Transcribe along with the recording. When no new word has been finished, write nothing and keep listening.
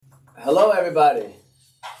Hello, everybody.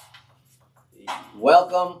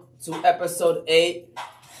 Welcome to episode 8.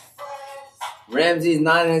 Ramsey's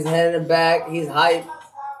nodding his head in the back. He's hyped.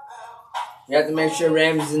 We have to make sure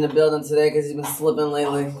Ramsey's in the building today because he's been slipping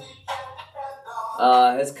lately.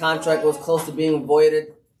 His contract was close to being voided,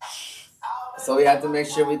 so we have to make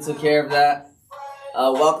sure we took care of that.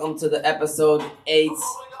 Welcome to the episode 8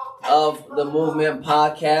 of the Movement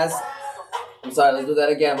Podcast. I'm sorry, let's do that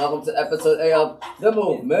again. Welcome to episode 8 of The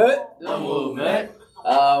Movement. The Movement.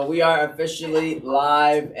 We are officially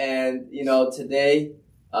live, and, today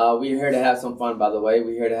we're here to have some fun, by the way.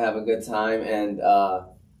 We're here to have a good time, and, our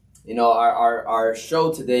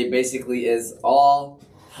show today basically is all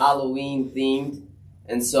Halloween themed.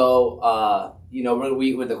 And so,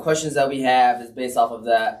 with the questions that we have is based off of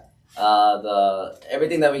that.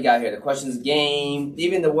 Everything that we got here, the questions game,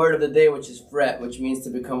 even the word of the day, which is fret, which means to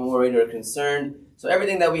become worried or concerned. So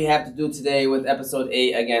everything that we have to do today with episode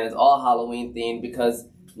 8, again, is all Halloween themed because,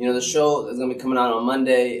 the show is going to be coming out on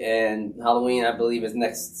Monday, and Halloween, I believe, is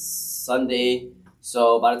next Sunday.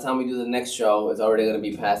 So by the time we do the next show, it's already going to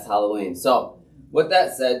be past Halloween. So with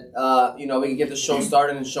that said, we can get the show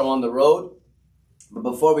started and show on the road. But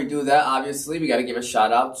before we do that, obviously, we got to give a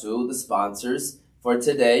shout out to the sponsors for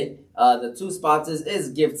today. The two sponsors is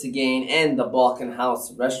Give to Gain and the Balkan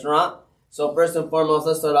House Restaurant. So first and foremost,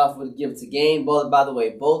 let's start off with Give to Gain. By the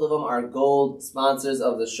way, both of them are gold sponsors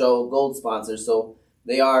of the show, gold sponsors. So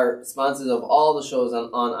they are sponsors of all the shows on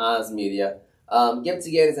Oz Media. Give to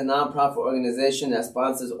Gain is a nonprofit organization that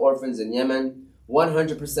sponsors orphans in Yemen.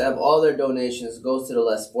 100% of all their donations goes to the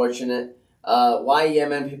less fortunate. Why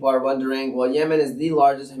Yemen, people are wondering. Well, Yemen is the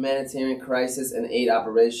largest humanitarian crisis and aid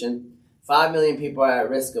operation. 5 million people are at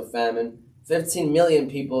risk of famine. 15 million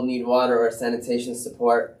people need water or sanitation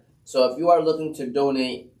support. So if you are looking to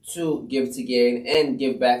donate to Give to Gain and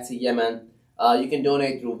give back to Yemen, you can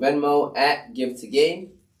donate through Venmo at Give to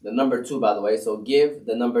Gain, the number 2, by the way. So give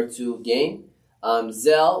the number 2 gain.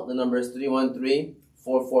 Zelle, the number is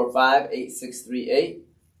 313-445-8638.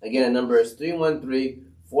 Again, the number is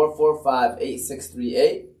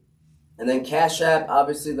 313-445-8638. And then Cash App,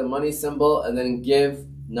 obviously the money symbol, and then give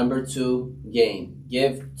number 2 gain.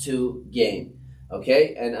 Give to gain.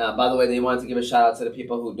 Okay? And by the way, they wanted to give a shout out to the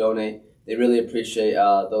people who donate. They really appreciate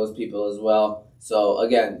those people as well. So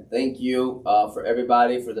again, thank you for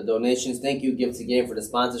everybody for the donations. Thank you, Give to Gain, for the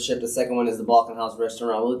sponsorship. The second one is the Balkan House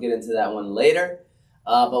Restaurant. We'll get into that one later.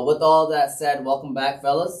 But with all that said, welcome back,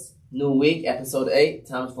 fellas. New week, episode 8.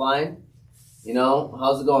 Time's flying.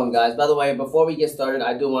 How's it going, guys? By the way, before we get started,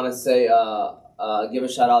 I do want to say, give a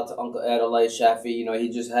shout out to Uncle Ed Olay Shafi. He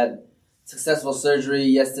just had successful surgery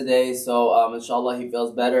yesterday, so inshallah he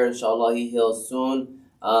feels better. Inshallah he heals soon.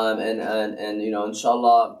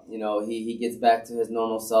 Inshallah, he gets back to his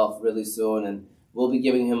normal self really soon, and we'll be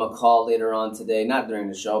giving him a call later on today, not during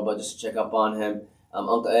the show, but just to check up on him.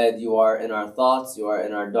 Uncle Ed, you are in our thoughts, you are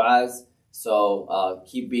in our du'as, so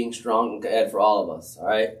keep being strong, Uncle Ed, for all of us, all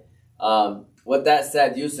right? With that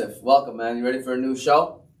said, Yusuf, welcome, man. You ready for a new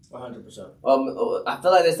show? 100%. I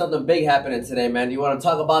feel like there's something big happening today, man. Do you want to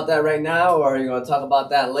talk about that right now, or are you going to talk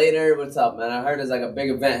about that later? What's up, man? I heard there's like a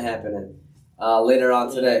big event happening later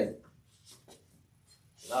on today.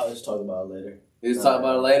 I'll just talk about it later. You just talk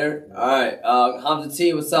about it later? All right. Hamza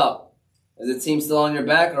T, what's up? Is the team still on your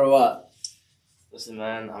back or what? Listen,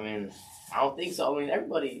 man, I don't think so.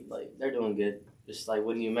 Everybody, they're doing good. Just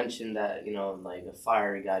when you mentioned that, a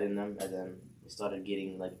fire got in them, and then they started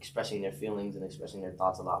getting, expressing their feelings and expressing their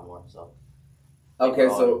thoughts a lot more, so. Okay,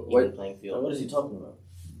 so what is he talking about?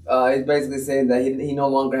 He's basically saying that he no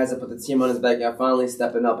longer has to put the team on his back. You're finally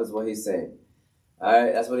stepping up is what he's saying. All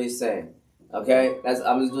right, that's what he's saying. Okay,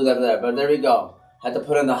 I'm just doing that for that. But there we go. Had to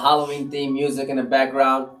put in the Halloween theme music in the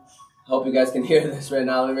background. Hope you guys can hear this right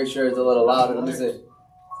now. Let me make sure it's a little louder. Let me see.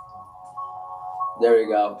 There we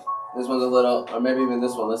go. This one's a little, or maybe even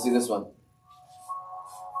this one. Let's see this one.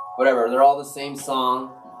 Whatever, they're all the same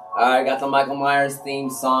song. All right, got the Michael Myers theme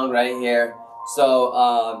song right here. So,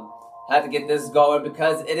 had to get this going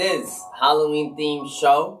because it is Halloween themed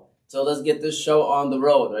show. So let's get this show on the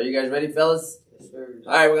road. Are you guys ready, fellas? Yes, sir.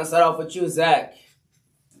 All right, we're going to start off with you, Zach.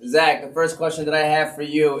 Zach, the first question that I have for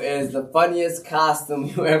you is the funniest costume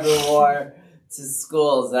you ever wore to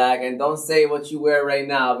school, Zach. And don't say what you wear right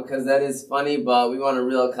now because that is funny, but we want a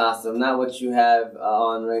real costume, not what you have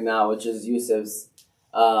on right now, which is Yusuf's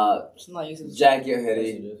It's not Yusuf's jacket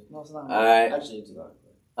hoodie. Yes, No, it's not. All right. Actually, it's not.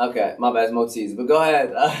 Okay, my bad, it's Moti's. But go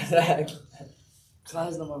ahead, Zach.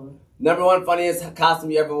 Class number. Number one funniest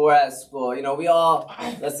costume you ever wore at school. You know, we all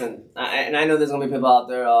listen, and I know there's gonna be people out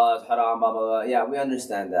there. It's haram, blah blah blah. Yeah, we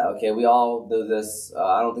understand that. Okay, we all do this.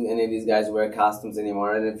 I don't think any of these guys wear costumes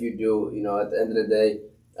anymore. And if you do, you know, at the end of the day,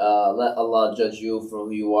 let Allah judge you for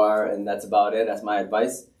who you are, and that's about it. That's my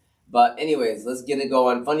advice. But anyways, let's get it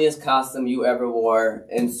going. Funniest costume you ever wore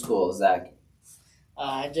in school, Zach?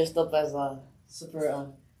 I dressed up as a super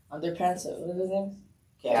underpants. What is his name?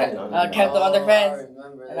 Captain Captain Underpants. I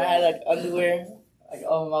remember And that. I had like underwear, like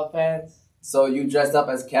over my pants. So you dressed up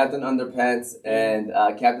as Captain Underpants, and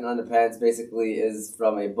Captain Underpants basically is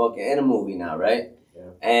from a book and a movie now, right? Yeah.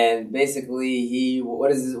 And basically,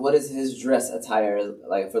 what is his dress attire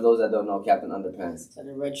like? For those that don't know, Captain Underpants. So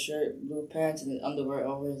the red shirt, blue pants, and then underwear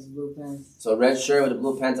over his blue pants. So red shirt with the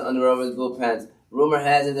blue pants and underwear over his blue pants. Rumor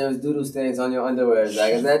has it there was doo-doo stains on your underwear,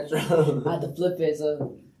 Zach. Is that true? I had to flip it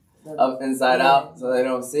so. Up inside out, so they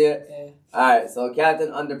don't see it. Yeah. All right. So Captain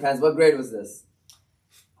Underpants. What grade was this?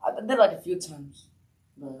 I did like a few times.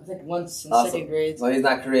 But I think once in Awesome. second grade. So he's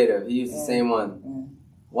not creative. He used the Yeah. same one. Yeah.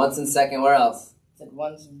 Once in second. Where else? I think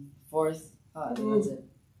once in fourth. I think that's it.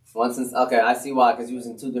 Once in. Okay, I see why. Because you was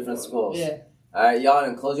in two different schools. Yeah. All right,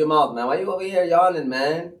 yawning. Close your mouth, man. Why you over here yawning,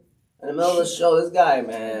 man? In the middle of the show, this guy,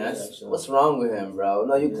 man. What's wrong with him, bro?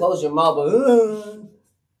 No, you close your mouth, but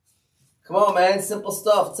come on, man. Simple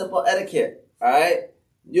stuff. Simple etiquette. All right.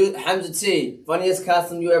 You, Hamza T. Funniest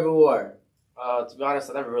costume you ever wore? To be honest,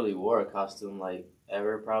 I never really wore a costume like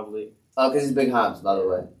ever, probably. Oh, because he's Big Hams, by the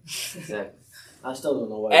way. Exactly. I still don't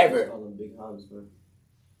know why Ever. they call them big Hams, man.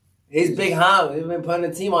 He's Big Hams. He's been putting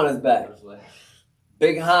a team on his back.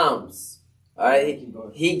 Big Hams. All right. Keep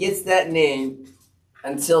going. He gets that name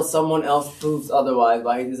until someone else proves otherwise,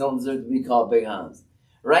 but he doesn't deserve to be called Big Hams.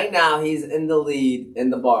 Right now, he's in the lead in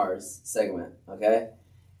the bars segment, okay?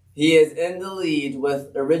 He is in the lead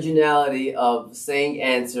with originality of saying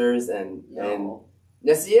answers and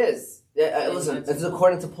yes, he is. Yeah, listen, it's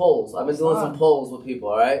according to polls. I've been doing some polls with people,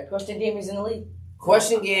 all right? Question game is in the league.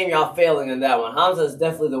 Question game, y'all failing in that one. Hamza is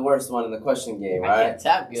definitely the worst one in the question game, all I right? can't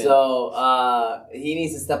tap good. So he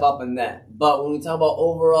needs to step up in that. But when we talk about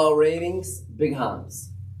overall ratings, Big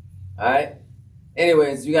Hams. Alright?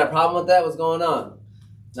 Anyways, you got a problem with that? What's going on?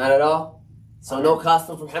 Not at all? So no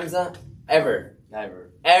costume from Hamza? Ever?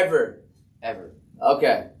 Never. Ever? Ever.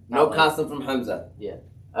 Okay. No Not like- costume from Hamza. Yeah.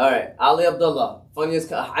 Alright. Ali Abdullah.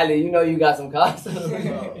 Funniest Ali, you know you got some costumes.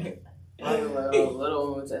 I remember when I was little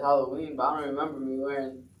when we went to Halloween, but I don't remember me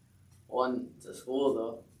wearing one to school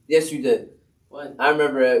though. Yes, you did. When? I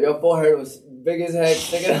remember it. Your forehead was big as heck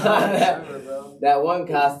sticking out I of that. remember, bro. That one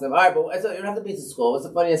costume. All right, but so you don't have to be to school. What's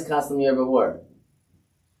the funniest costume you ever wore?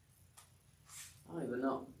 I don't even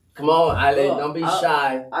know. Come on, Ali. Oh, Don't be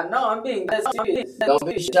shy. I know I'm being dead serious. Don't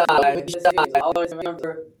be shy. I always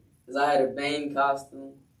remember because I had a Bane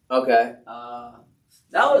costume. Okay.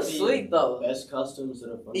 That was sweet though. Best costumes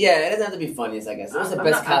that are funny. Yeah, it doesn't have to be funniest, I guess. What's the I'm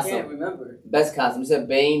best not- I can't costume? remember. Best costume. You said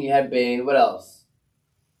Bane. You had Bane. What else?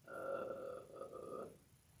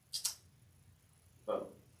 Bro,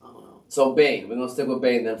 I don't know. So Bane. We're gonna stick with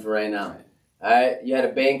Bane then for right now. All right. You had a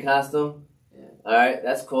Bane costume. Yeah. All right.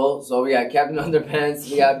 That's cool. So we got Captain Underpants.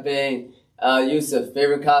 We got Bane. Yusuf,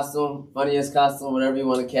 favorite costume, funniest costume, whatever you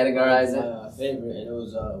want to categorize it. My favorite, and it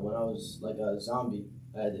was when I was like a zombie.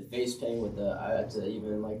 I had the face paint with I had to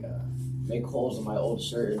even make holes in my old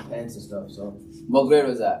shirt and pants and stuff. So What grade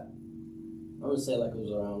was that? I would say like it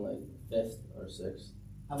was around like 5th or 6th.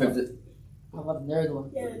 How about, Fifth. how about the nerd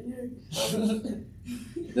one?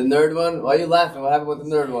 The nerd one? Why are you laughing? What happened with the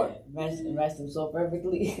nerd one? Matched him so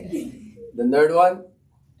perfectly. The nerd one?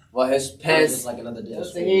 Well, his It was pants. just like another day. of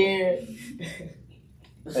Just school. here.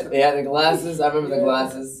 He had the glasses. I remember the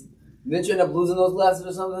glasses. Didn't you end up losing those glasses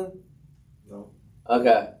or something? No.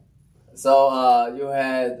 Okay. So you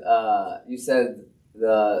had you said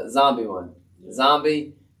the zombie one. Yeah.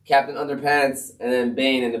 Zombie, Captain Underpants, and then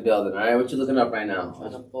Bane in the building. All right, what you looking up right I'm now?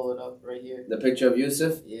 trying to pull it up right here. The picture of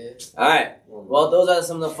Yusuf. Yeah. All right. Well, those are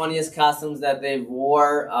some of the funniest costumes that they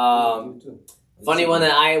wore. Funny one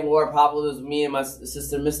that I wore probably was me and my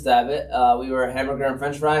sister Miss Davitt. We were hamburger and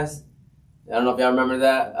French fries. I don't know if y'all remember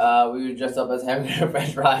that. We were dressed up as hamburger and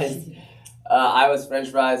French fries. I was French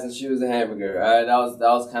fries and she was a hamburger. All right, that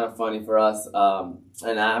was kind of funny for us.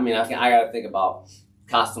 And I gotta think about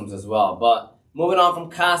costumes as well. But moving on from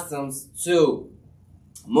costumes to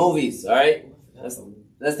movies. All right,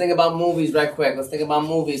 let's think about movies right quick. Let's think about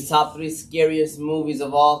movies. Top 3 scariest movies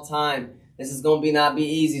of all time. This is gonna not be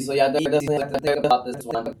easy, so y'all definitely have to think about this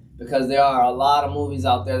one because there are a lot of movies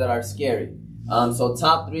out there that are scary. So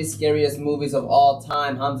top 3 scariest movies of all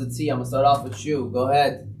time. Hamza T, I'm gonna start off with you. Go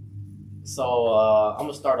ahead. So I'm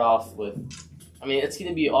gonna start off with I mean, it's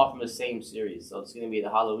gonna be all from the same series, so it's gonna be the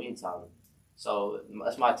Halloween Town. So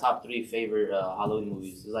that's my top 3 favorite Halloween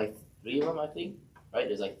movies. There's like 3 of them, I think. Right?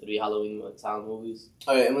 There's like 3 Halloween Town movies.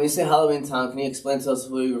 Okay, and when you say Halloween Town, can you explain to us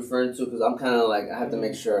who you're referring to? Because I'm kind of like, I have to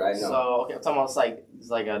make sure I know. So okay, I'm talking about it's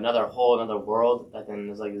like another world. And then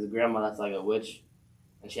there's like this grandma that's like a witch,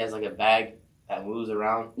 and she has like a bag that moves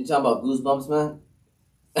around. You talking about Goosebumps, man?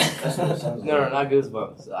 That's what it sounds No, like. not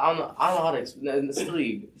Goosebumps. I don't know how to explain. It's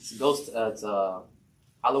 3. It's Ghost. It's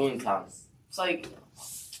Halloween Town. It's like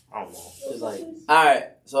I don't know. It's like All right,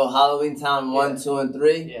 so Halloween Town 1, 2, and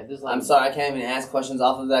 3. yeah. There's like I'm sorry, I can't even ask questions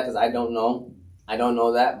off of that because I don't know. I don't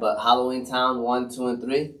know that, but Halloween Town 1, 2, and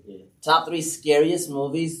 3. Yeah. Top 3 scariest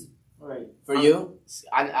movies right. for you?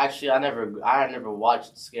 I never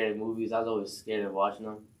watched scary movies. I was always scared of watching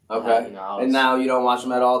them. Okay. You know, I And was- now you don't watch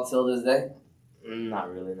them at all till this day?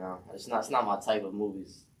 Not really. No, it's not my type of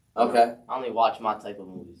movies. Okay. I only watch my type of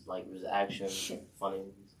movies, like there's action, funny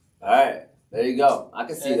movies. All right. There you go. I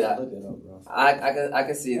can see that. Look it up, bro. I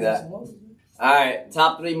can see that. All right.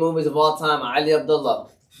 Top 3 movies of all time. Ali Abdullah.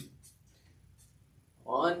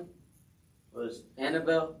 1 was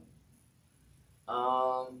Annabelle.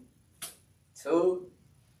 2.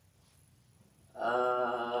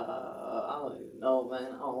 I don't even know,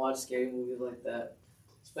 man. I don't watch scary movies like that,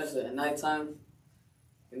 especially at nighttime.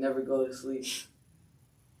 You never go to sleep.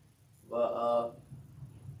 But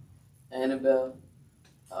Annabelle.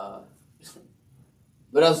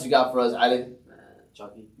 What else you got for us, Ali?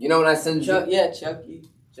 Chucky. You know when I send you Chucky.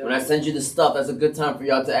 when I send you the stuff, that's a good time for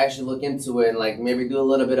y'all to actually look into it and like maybe do a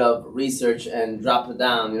little bit of research and drop it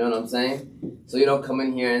down. You know what I'm saying? So you don't come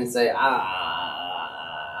in here and say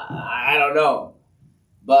I don't know.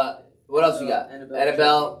 But what else you got?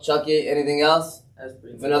 Annabelle, Chucky, anything else? That's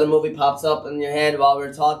pretty If another movie pops up in your head while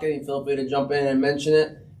we're talking, you feel free to jump in and mention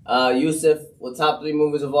it. Yusuf, what top 3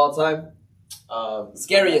 movies of all time?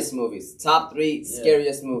 Scariest movies. Top 3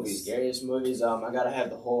 scariest movies. Scariest movies. I gotta have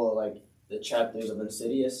the whole like the chapters of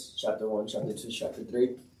Insidious, chapter 1, chapter 2, chapter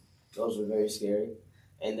 3. Those were very scary.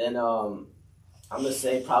 And then I'm gonna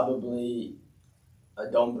say probably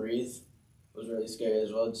Don't Breathe was really scary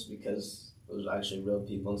as well, just because it was actually real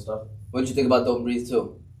people and stuff. What'd you think about Don't Breathe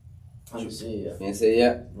 2? I didn't see it yet. You didn't see it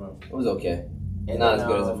yet? No. It was okay. And Not then, as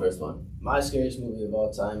good as the first one. My scariest movie of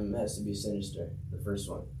all time has to be Sinister, the first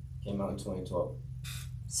one. Came out in 2012.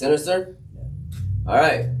 Sinister? Yeah.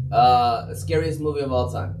 Alright. Scariest movie of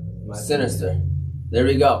all time. My Sinister. There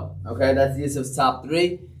we go. Okay, that's Yusuf's top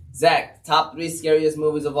 3. Zach, top 3 scariest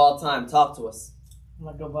movies of all time. Talk to us. I'm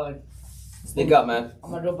gonna go by. Speak up, man.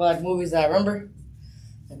 I'm gonna go by like movies that I remember.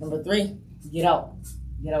 Like number 3, Get Out.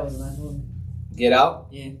 Get Out was a nice movie. Get Out?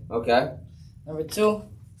 Yeah. Okay. Number 2,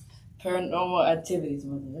 Paranormal Activities.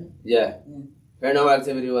 Yeah. Paranormal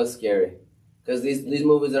Activity was scary. Because these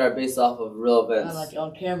movies that are based off of real And events. like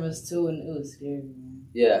on cameras too, and it was scary, man.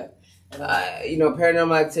 Yeah. And,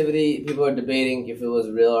 Paranormal Activity, people are debating if it was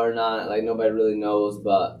real or not. Like, nobody really knows,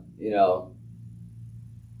 but,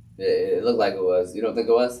 it looked like it was. You don't think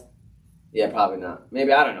it was? Yeah, probably not.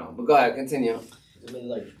 Maybe, I don't know. But go ahead, continue. They made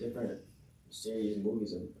like different series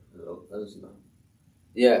movies and those.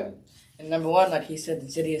 Yeah. and number 1, like he said,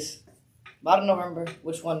 Insidious. But I don't remember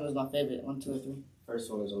which one was my favorite. 1, 2, or 3.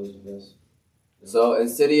 First one is always the best. So,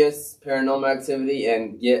 Insidious, Paranormal Activity,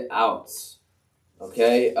 and Get Out.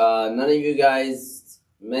 Okay? None of you guys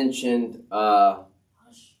mentioned, what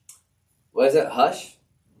is it? Hush?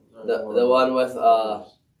 The one with, that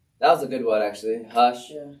was a good one, actually. Hush.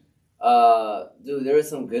 Yeah. Dude, there were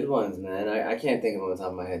some good ones, man. I can't think of them on the top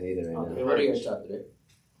of my head either right now. Okay, what are your top 3?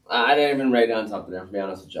 I didn't even write down top of them, to be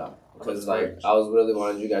honest with y'all. Because, like, I was really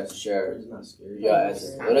wanting you guys to share. It's not scary. Yeah,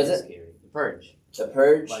 what is it? Scary. The Purge. The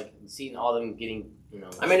Purge? Like seeing all them getting,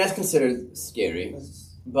 I mean, that's considered scary,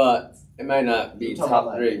 but it might not be You're talking top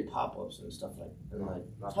about, 3. like, pop-ups and stuff like that.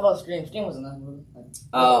 How about Scream? Scream was a nice movie. Like, it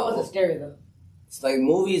Uh, wasn't scary though. It's like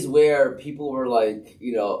movies where people were, like,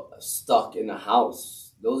 stuck in a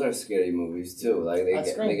house. Those are scary movies, too. Like,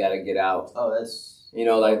 they gotta get out. Oh, that's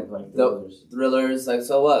Like the thrillers, like,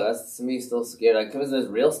 so what? That's, to me, still scary. Like, because there's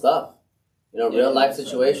real stuff. Real life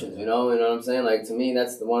situations, you know what I'm saying? Like, to me,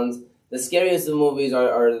 that's the ones, the scariest of movies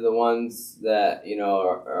are the ones that,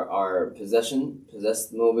 are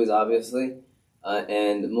possessed movies, obviously.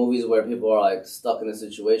 And movies where people are, like, stuck in a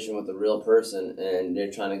situation with a real person and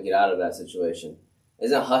they're trying to get out of that situation.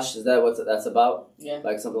 Isn't Hush, is that what that's about? Yeah.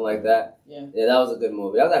 Like, something like that? Yeah. Yeah, that was a good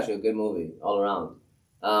movie. That was actually a good movie all around.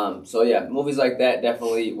 So, yeah, movies like that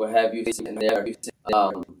definitely will have you sitting there,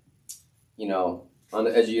 on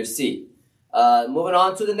the edge of your seat. Moving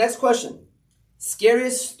on to the next question.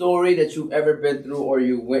 Scariest story that you've ever been through or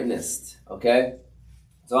you witnessed, okay?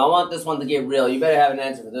 So I want this one to get real. You better have an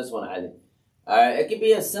answer for this one, Ali. Alright, it could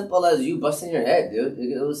be as simple as you busting your head, dude.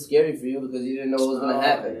 It was scary for you because you didn't know what was gonna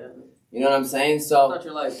happen. Yeah. You know what I'm saying? I So thought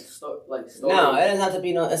you're like story. no, it doesn't have to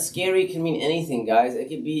be no. A scary can mean anything, guys. It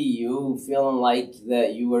could be you feeling like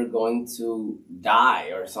that you were going to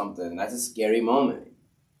die or something. That's a scary moment.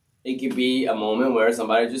 It could be a moment where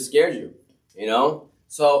somebody just scared you. You know.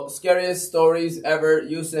 So scariest stories ever,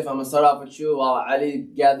 Yusuf. I'm gonna start off with you while Ali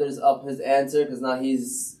gathers up his answer because now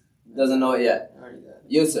doesn't know it yet. I already got it.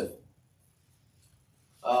 Yusuf.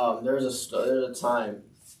 There's a time.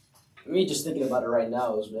 Me just thinking about it right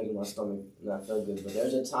now is making my stomach not feel good. But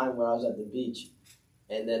there's a time where I was at the beach,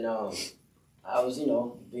 and then I was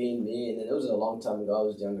being me, and then it was a long time ago. I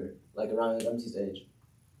was younger, like around MT's age,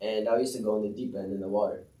 and I used to go in the deep end in the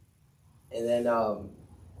water, and then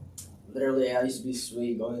literally I used to be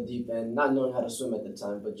sweet going in the deep end, not knowing how to swim at the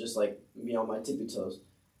time, but just like be on my tippy toes,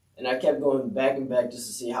 and I kept going back and back just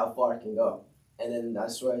to see how far I can go, and then I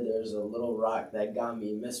swear there's a little rock that got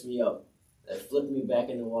me, messed me up. That flipped me back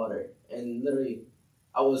in the water, and literally,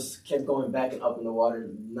 I kept going back and up in the water,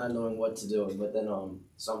 not knowing what to do. But then,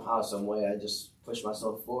 somehow, some way, I just pushed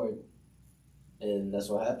myself forward, and that's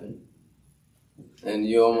what happened. And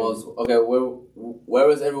you almost okay. Where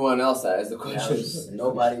was everyone else at? Is the question.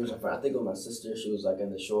 Nobody was in front. I think it was my sister. She was like in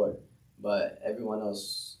the shore, but everyone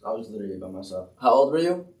else, I was literally by myself. How old were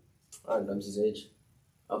you? I don't know his age.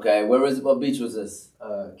 Okay, what beach was this?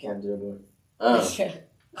 Camp Dearborn.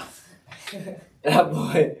 That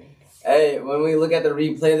boy. Hey, when we look at the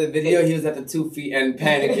replay of the video, he was at the 2 feet and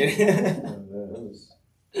panicking.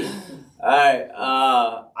 Alright,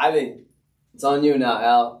 Ivan, it's on you now,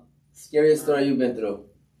 Al. Scariest story you've been through.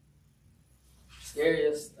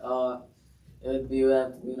 Scariest, it would be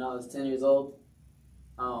when I was 10 years old,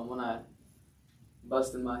 when I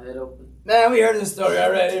busted my head open. Man, we heard this story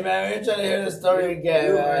already, man. We ain't trying to hear this story again,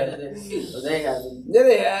 You man. heard it. But they haven't. Yeah,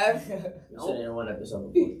 they have. You said it in one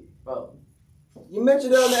episode before. Bro, You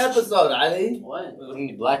mentioned it on the episode, Ali. what?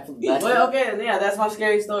 Black. Well, okay, then yeah, that's my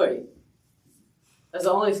scary story. That's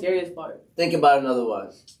the only scariest part. Think about another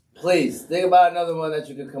one. Please, think about another one that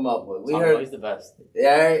you could come up with. We Tom heard. Boy's the best.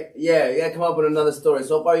 Yeah, you gotta come up with another story.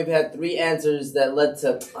 So far, you've had 3 answers that led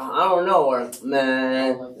to, I don't know, or, I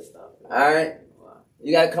man. don't like this stuff. Alright.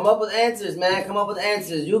 You gotta come up with answers, man. Come up with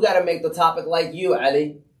answers. You gotta make the topic like you,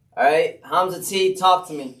 Ali. Alright? Hamza T, talk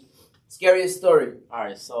to me. Scariest story.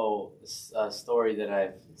 Alright, so it's a story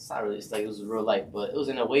that it's not really, it's like it was real life, but it was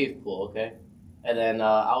in a wave pool, okay? And then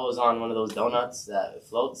I was on one of those donuts that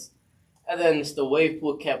floats. And then the wave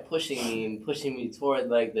pool kept pushing me toward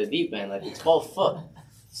like the deep end, like the 12 foot.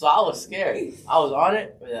 So I was scared. I was on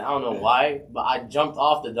it, and I don't know why, but I jumped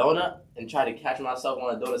off the donut and tried to catch myself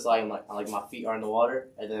on the donut so I'm like my feet are in the water,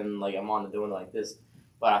 and then like I'm on the donut like this.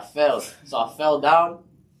 But I failed. So I fell down,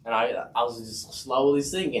 and I was just slowly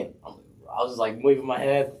sinking. I was just like waving my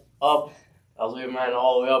head up. I was waving my hand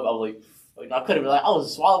all the way up. I was like, I couldn't I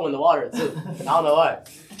was swallowing the water too. I don't know why.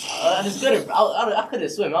 I just couldn't. I couldn't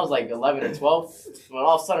swim. I was like 11 or 12. When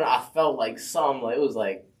all of a sudden I felt like I felt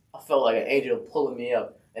like an angel pulling me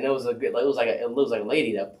up, and it was a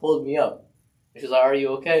lady that pulled me up. And she's like, "Are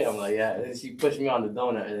you okay?" I'm like, "Yeah." And then she pushed me on the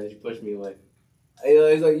donut, and then she pushed me away.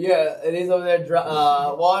 He's like, yeah, and he's over there,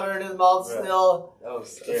 water in his mouth Right. still. That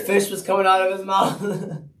was scary. Fish was coming out of his mouth.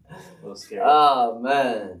 That was scary. Oh,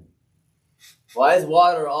 man. Why is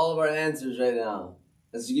water all of our answers right now?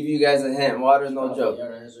 Let's give you guys a hint. Water is no joke.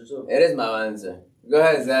 Your answer too. It is my answer. Go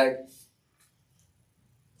ahead, Zach.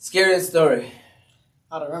 Scariest story.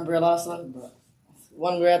 I don't remember a lot of stuff, but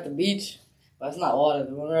when we were at the beach, but it's not water.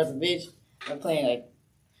 When we were at the beach, we're playing like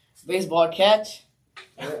baseball catch.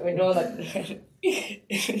 We're doing like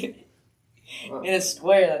in a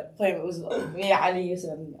square, like playing. It was me and Ali used to.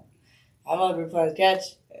 I remember we were playing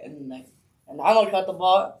catch, and I caught the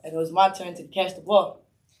ball, and it was my turn to catch the ball.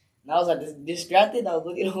 And I was like distracted. I was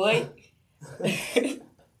looking away,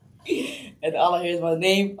 and all I hear is my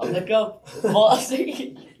name. I look up, the ball.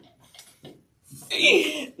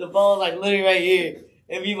 The ball was like literally right here.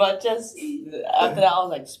 It be my chest. After that, I was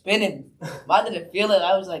like spinning. But I didn't feel it.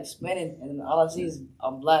 I was like spinning, and all I see is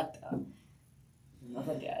I'm black.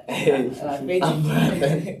 And I made I'm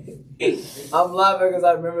laughing. I'm laughing because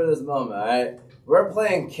I remember this moment, alright? We're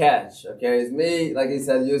playing catch, okay? It's me, like he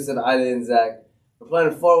said, Yusuf, Ali, and Zach. We're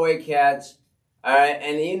playing 4-way catch, alright?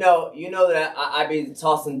 And you know that I be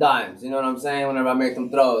tossing dimes, you know what I'm saying? Whenever I make them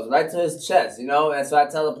throws, right to his chest, you know? And so I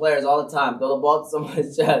tell the players all the time, throw the ball to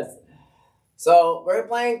somebody's chest. So we're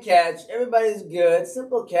playing catch, everybody's good,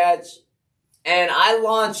 simple catch. And I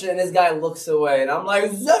launch it, and this guy looks away, and I'm like,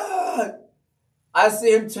 Zach! I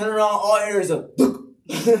see him turn around, all ears are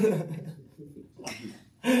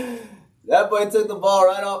That boy took the ball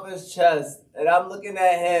right off his chest, and I'm looking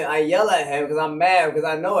at him. I yell at him because I'm mad because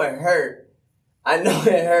I know it hurt. And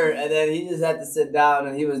then he just had to sit down,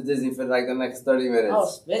 and he was dizzy for like the next 30 minutes. I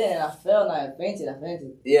was spinning, and I fell, and I fainted.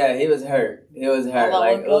 Yeah, he was hurt.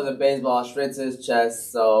 Like, it was a baseball straight to his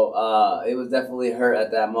chest, so it was definitely hurt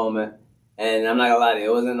at that moment. And I'm not gonna lie to you,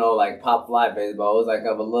 it wasn't no like pop fly baseball. It was like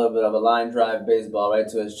a little bit of a line drive baseball right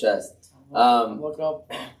to his chest. I woke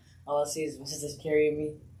up, all I see is my sister's carrying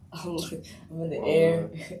me. I'm in the air.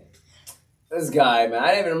 This guy, man, I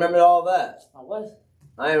didn't even remember all that. I was.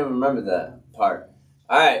 I didn't even remember that part.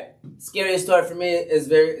 All right, scariest story for me is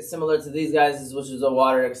very similar to these guys', which is a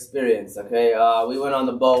water experience. Okay, we went on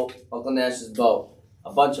the boat, Uncle Nash's boat.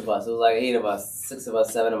 A bunch of us. It was like 8 of us, 6 of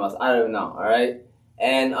us, 7 of us. I don't even know. All right,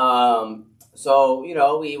 and so you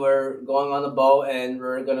know we were going on the boat, and we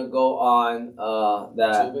are gonna go on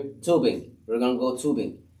tubing. We are gonna go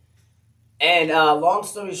tubing, and long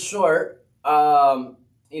story short,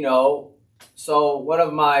 you know. So one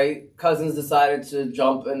of my cousins decided to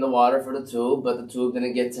jump in the water for the tube, but the tube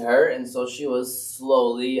didn't get to her, and so she was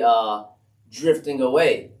slowly drifting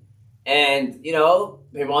away. And, you know,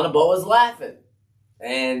 people on the boat was laughing.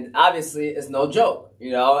 And obviously, it's no joke,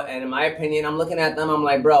 you know. And in my opinion, I'm looking at them, I'm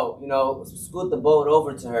like, bro, you know, scoot the boat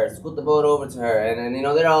over to her. And you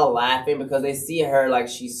know, they're all laughing because they see her like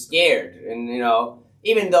she's scared. And, you know,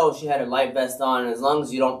 even though she had her life vest on, as long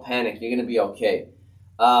as you don't panic, you're going to be okay.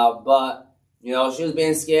 But... you know, she was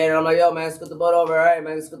being scared, and I'm like, yo, man, scoot the boat over, all right,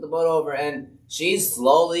 man, scoot the boat over, and she's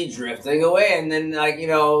slowly drifting away, and then, like, you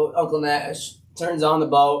know, Uncle Nash turns on the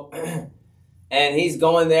boat, and he's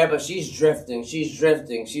going there, but she's drifting,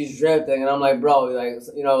 and I'm like, bro, like,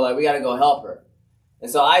 you know, like, we gotta go help her.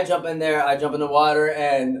 And so I jump in the water,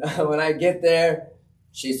 and when I get there,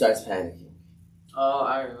 she starts panicking. Oh,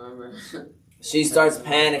 I remember. She starts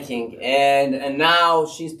panicking, and now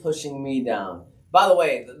she's pushing me down. By the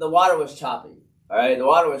way, the water was choppy, all right? The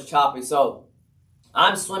water was choppy, so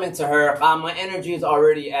I'm swimming to her. My energy is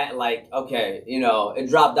already at, like, okay, you know, it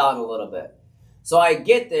dropped down a little bit. So I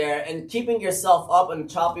get there, and keeping yourself up in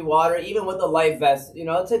choppy water, even with the life vest, you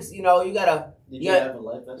know, it takes, you know, you gotta... Did you have a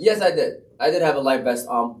life vest? Yes, I did. I did have a life vest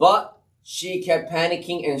on, but she kept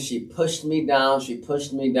panicking, and she pushed me down,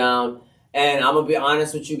 and I'm gonna be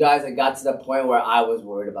honest with you guys, it got to the point where I was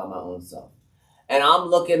worried about my own self. And I'm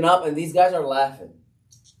looking up, and these guys are laughing.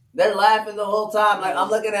 They're laughing the whole time. Like, I'm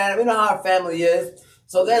looking at them. You know how our family is.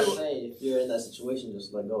 So they're... say, if you're in that situation,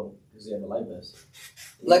 just let go. Because you have a life vest.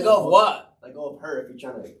 Let go of what? Let go of her if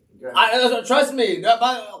you're trying to... Trust me.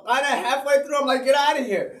 By halfway through, I'm like, get out of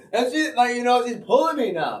here. And she's, like, you know, she's pulling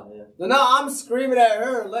me now. Yeah. So now I'm screaming at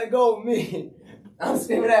her, let go of me. I'm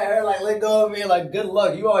screaming at her, like, let go of me. Like, good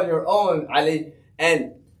luck. You on your own, Ali.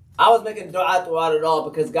 And... I was making dua throughout it all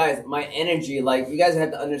because, guys, my energy, like, you guys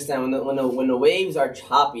have to understand, when the waves are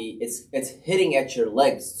choppy, it's hitting at your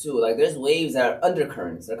legs, too. Like, there's waves that are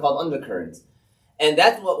undercurrents. They're called undercurrents. And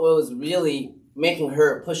that's what was really making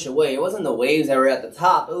her push away. It wasn't the waves that were at the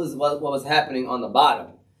top. It was what was happening on the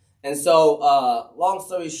bottom. And so, long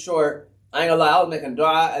story short, I ain't gonna lie, I was making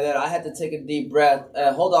dua, and then I had to take a deep breath.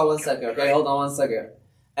 Hold on one second, okay? Hold on one second.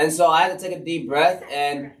 And so I had to take a deep breath,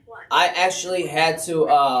 and... I actually had to,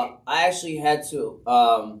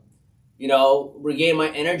 you know, regain my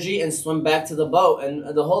energy and swim back to the boat.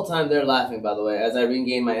 And the whole time they're laughing, by the way, as I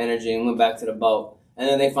regained my energy and went back to the boat. And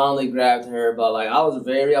then they finally grabbed her. But, like, I was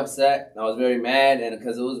very upset. I was very mad. And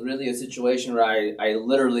because it was really a situation where I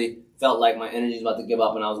literally felt like my energy was about to give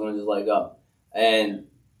up and I was going to just let go. And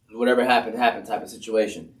whatever happened type of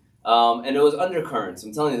situation. And it was undercurrents.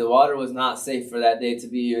 I'm telling you, the water was not safe for that day to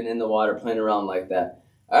be even in the water playing around like that.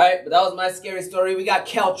 All right, but that was my scary story. We got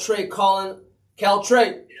Cal Trey calling. Cal Trey.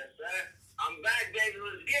 Yes, sir. I'm back, baby.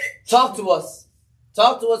 Let's get it.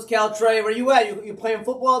 Talk to us, Cal Trey. Where you at? You playing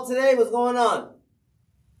football today? What's going on?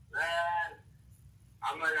 Man,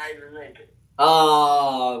 I might not even make it.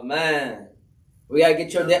 Oh man, we gotta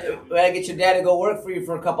get your dad to go work for you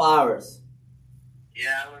for a couple hours.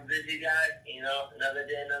 Yeah, I'm a busy guy. You know, another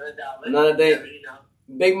day, another dollar. Another day. You already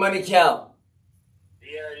know. Big money, Cal.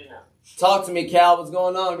 You already know. Talk to me, Cal. What's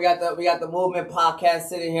going on? We got the Movement podcast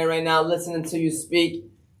sitting here right now, listening to you speak.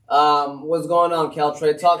 What's going on, Cal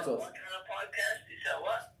Trey? Talk to us. What kind of podcast? You said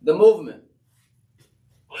what? The Movement.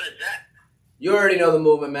 What is that? You already know the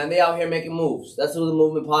Movement, man. They out here making moves. That's who the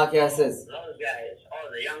Movement podcast is. Those guys. Oh,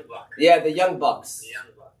 the Young Bucks. Yeah, the Young Bucks. The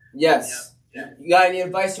Young Bucks. Yes. Yeah. You got any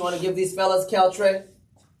advice you want to give these fellas, Cal Trey?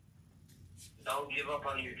 Don't give up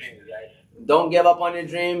on your dreams, guys. Don't give up on your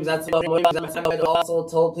dreams. That's what I also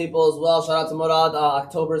told people as well. Shout out to Murad,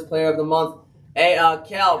 October's Player of the Month. Hey,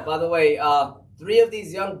 Cal, by the way, 3 of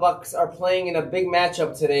these young bucks are playing in a big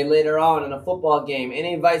matchup today later on in a football game.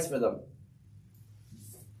 Any advice for them?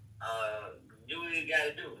 Do what you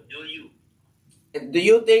gotta do. Do you. Do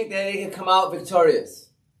you think that they can come out victorious?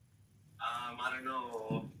 I don't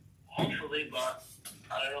know. Hopefully, but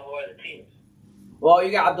I don't know who are the teams. Well,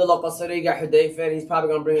 you got Abdullah Qasri, you got Hudayfa, and he's probably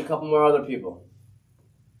going to bring a couple more other people.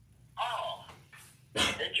 Oh,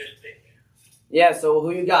 interesting. Yeah, so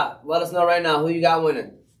who you got? Let us know right now. Who you got winning?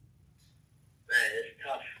 Man, it's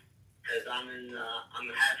tough because I'm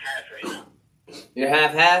half right now. You're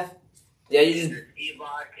half-half? Yeah, you just... It's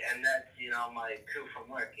Ebok, and that's, my crew from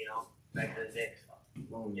work, back to the day. So,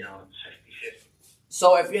 it's 50-50.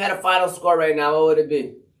 So if you had a final score right now, what would it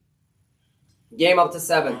be? Game up to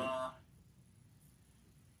 7.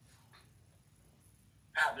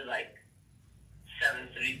 Probably like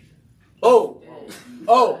 7-3. Oh!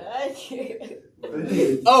 Oh!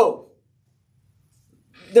 Oh!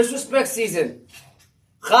 Disrespect season.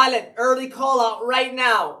 Khalid, early call out right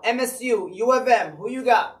now. MSU, U of M, who you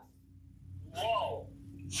got? Whoa!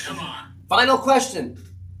 Come on. Final question.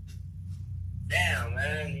 Damn,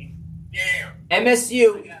 man. Damn. I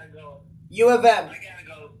MSU, gotta go. U of M.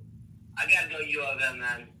 I gotta go U of M,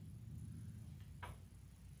 man.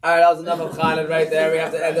 Alright, that was enough of Khalid right there. We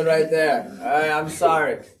have to end it right there. Alright, I'm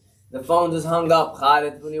sorry. The phone just hung up,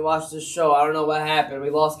 Khalid, when you watched this show. I don't know what happened. We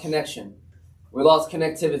lost connection. We lost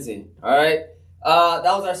connectivity. Alright? That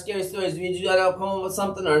was our scary stories. Did you gotta come up with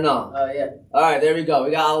something or no? Yeah. Alright, there we go.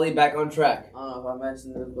 We got Ali back on track. I don't know if I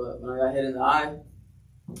mentioned this, but when I got hit in the eye.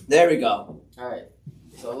 There we go. Alright.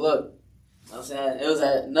 So look, I'm saying it was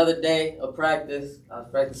another day of practice. I was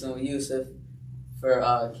practicing with Yusuf for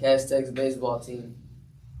Cass Tech's baseball team.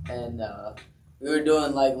 And we were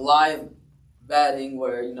doing like live batting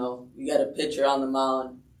where, you got a pitcher on the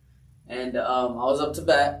mound. And I was up to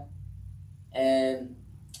bat. And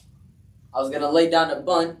I was going to lay down a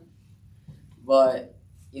bunt. But,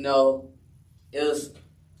 it was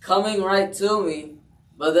coming right to me.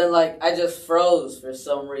 But then, I just froze for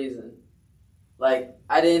some reason.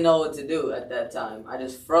 I didn't know what to do at that time. I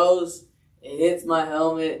just froze. It hits my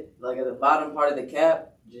helmet, at the bottom part of the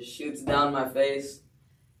cap. Just shoots down my face.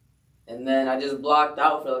 And then I just blocked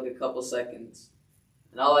out for a couple seconds.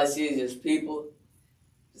 And all I see is just people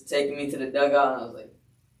just taking me to the dugout. And I was like,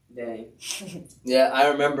 dang. Yeah, I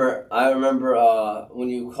remember when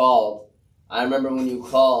you called.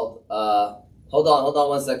 Hold on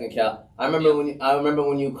 1 second, Cal. I remember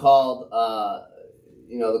when you called.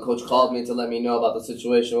 The coach called me to let me know about the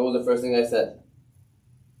situation. What was the first thing I said?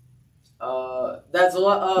 That's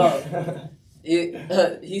what.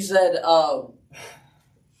 He said.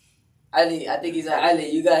 Ali, I think he said,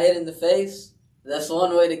 Ali, you got hit in the face. That's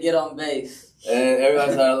one way to get on base. And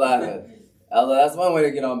everyone started laughing. Although that's one way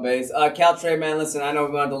to get on base. Cal Trey, man, listen, I know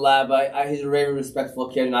we wanted to laugh, but he's a very respectful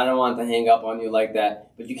kid, and I don't want to hang up on you like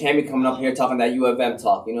that. But you can't be coming up here talking that U of M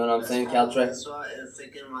talk. You know what I'm saying, Cal Trey? That's why it's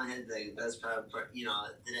thinking in my head, that's probably, did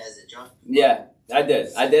it as a joke. Yeah, I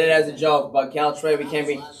did. I did it as a joke, but Cal Trey, we can't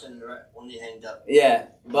be... When you hanged up. Yeah,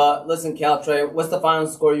 but listen, Cal Trey, what's the final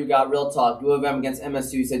score you got? Real talk. U of M against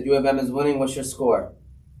MSU. You said U of M is winning. What's your score?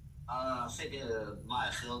 I think by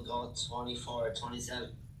a field goal,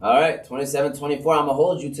 24-27. All right, 27-24. I'm going to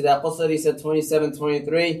hold you to that. Qasri said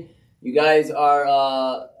 27-23. You guys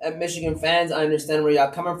are Michigan fans. I understand where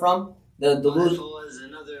y'all coming from. The If it was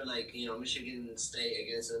another, Michigan State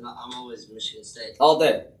against, I'm always Michigan State. all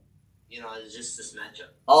day. It's just this matchup.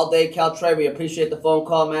 All day, Cal Trey. We appreciate the phone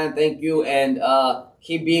call, man. Thank you, and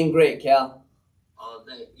keep being great, Cal. All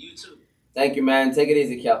day. You too. Thank you, man. Take it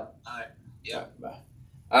easy, Cal. All right. Yeah. Bye.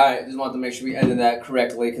 All right, just wanted to make sure we ended that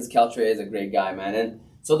correctly because Cal Trey is a great guy, man. And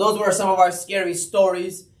so those were some of our scary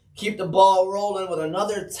stories. Keep the ball rolling with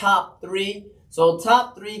another top 3. So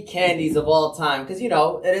top 3 candies of all time because, it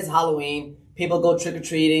is Halloween. People go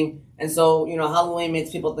trick-or-treating. And so, Halloween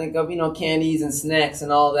makes people think of, candies and snacks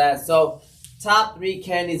and all that. So top 3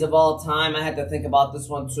 candies of all time. I had to think about this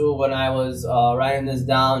one, too, when I was writing this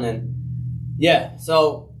down. And, yeah,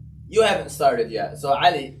 so you haven't started yet. So,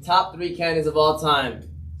 Ali, top 3 candies of all time.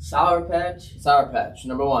 Sour Patch. Sour Patch,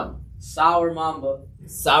 number 1. Sour Mamba.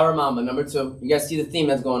 Sour Mamba, number 2. You guys see the theme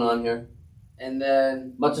that's going on here. And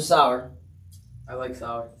then... Much of sour. I like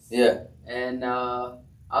sour. Yeah. And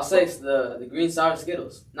I'll say it's the green sour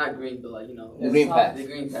Skittles. Not green, but The green pack. The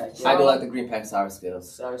green pack. I do like the green pack sour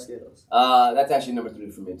Skittles. Sour Skittles. That's actually number 3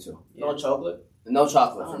 for me, too. Yeah. No chocolate? No I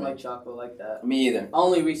chocolate for don't me. like chocolate like that. Me either.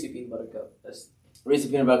 Only Reese Peanut Butter Cup. That's Reese's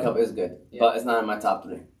Peanut Butter Cup is good, Yeah. but it's not in my top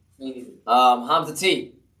 3. me neither. Hamza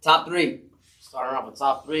T, top 3. Starting off with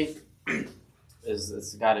top 3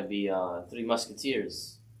 it's got to be 3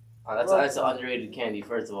 Musketeers. That's an underrated candy,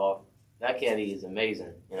 first of all. That candy is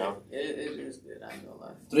amazing. You know, It is good. I ain't gonna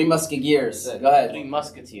lie. Three Musketeers. Go ahead. Three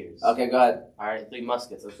Musketeers. Okay, go ahead. All right, Three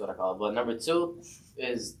Muskets. That's what I call it. But number 2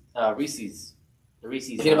 is Reese's. The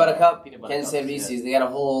Reese's Peanut butter cup. Peanut butter Can't cups, say yeah. Reese's. They got a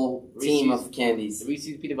whole team Reese's. of candies. The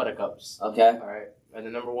Reese's peanut butter cups. Okay. All right, and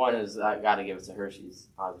the number 1 is I gotta give it to Hershey's.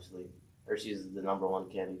 Obviously, Hershey's is the number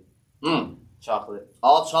 1 candy. Mm. Chocolate.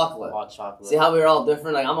 All chocolate. All chocolate. See how we're all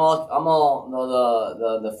different? Like I'm all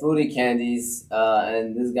no, the fruity candies,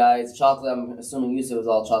 and this guy is chocolate. I'm assuming Yusuf was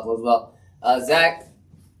all chocolate as well. Zach,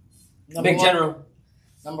 Number Big one, General,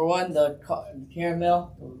 Number 1, the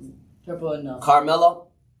caramel, purple and Carmelo,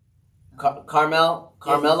 Carmelo.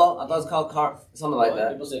 I thought it was called something like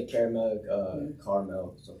that. People say caramel,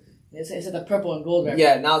 caramel. Something. it's the purple and gold. Right?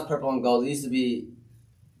 Yeah, now it's purple and gold. It used to be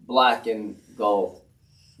black and gold.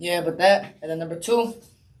 Yeah, but that, and then number 2,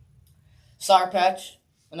 Sour Patch,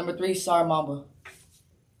 and number 3, Sour Mamba.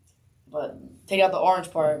 But take out the orange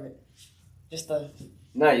part of it. Just the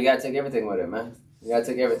No, you gotta take everything with it, man. You gotta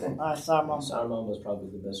take everything. Sour Mamba. Sour Mamba was probably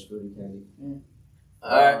the best fruity candy. All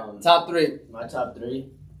right, top 3. My top 3.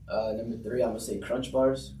 Number 3, I'm gonna say Crunch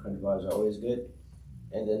Bars. Crunch Bars are always good.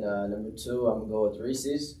 And then number 2, I'm gonna go with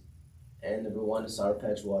Reese's. And number 1 is Sour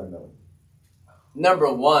Patch Watermelon.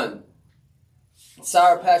 Number 1,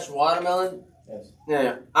 Sour Patch Watermelon. Yes.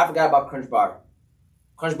 Yeah, I forgot about Crunch Bar.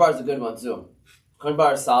 Crunch Bar is a good one too. Crunch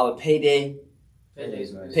Bar is solid. Payday.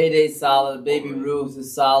 Payday's nice. Payday's solid. Baby Ruth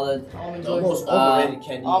is solid. Almond The Joy. most overrated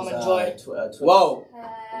candy Almond is Joy. Twix. Whoa.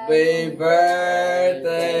 Happy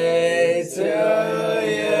birthday to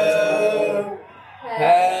you.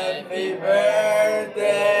 Happy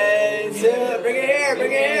birthday to. Bring it here.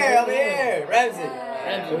 Bring it here. Over here. Ramsey.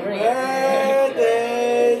 Happy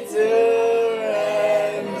birthday to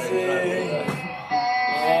Ramsey.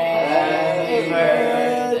 Happy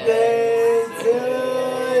birthday to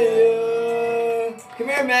you. Come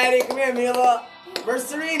here, Maddie. Come here, Mila. Where's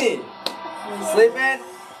Serini? Sleeping?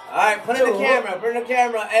 Alright, put in the camera. Put in the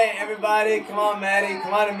camera. Hey, everybody. Come on, Maddie.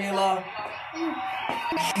 Come on, Amila.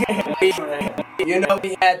 You know,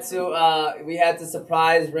 we had to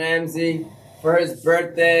surprise Ramsey for his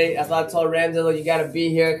birthday. That's why I told Ramsey, look, you gotta be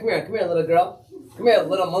here. Come here, little girl. Come here,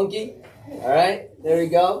 little monkey. Alright, there you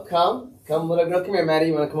go. Come, little girl. Come here, Maddie.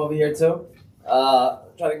 You wanna come over here too?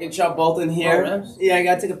 Try to get y'all both in here. Yeah, you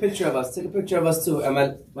gotta take a picture of us. Take a picture of us too,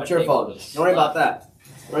 Emma. What's your phone? Don't worry about that.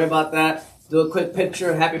 Don't worry about that. Do a quick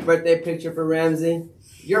picture, happy birthday picture for Ramsey.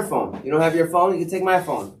 Your phone. You don't have your phone? You can take my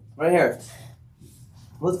phone. Right here.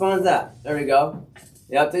 Whose phone is that? There we go.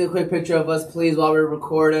 Yep, take a quick picture of us, please, while we're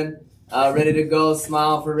recording. Ready to go.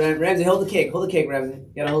 Smile for Ramsey. Hold the cake. Hold the cake, Ramsey.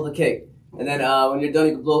 You gotta hold the cake. And then when you're done,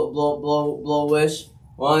 you can blow a wish.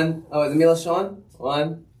 1. Oh, is Emila showing?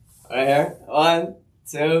 1. Right here. 1,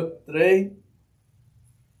 2, 3.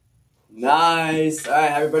 Nice. All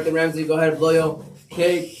right, happy birthday, Ramsey. Go ahead and blow your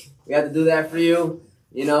cake. We have to do that for you.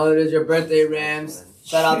 You know, it is your birthday, Rams.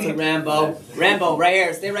 Shout out to Rambo. Rambo, right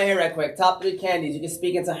here. Stay right here right quick. Top 3 candies. You can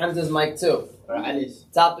speak into Hamza's mic, too. Or Ali's.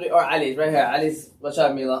 Top 3, or Ali's, right here. Ali's, what's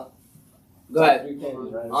up, Mila? Go ahead. 3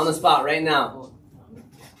 candies, right? On the spot, right now.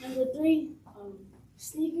 Number 3,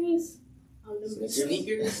 sneakers. Number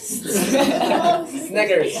Sneakers?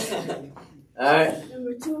 Snickers. All right.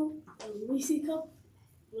 Number 2, Reese's cup.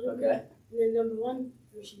 Okay. And then number 1,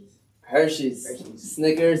 Hershey's. Hershey's.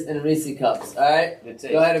 Snickers and Reese cups. All right. Good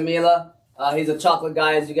taste. Go ahead, Amila. He's a chocolate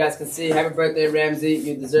guy, as you guys can see. Happy birthday, Ramsey.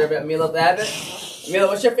 You deserve it. Amila, have it. Amila,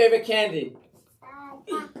 what's your favorite candy?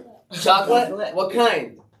 Chocolate. Chocolate? What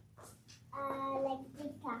kind? Like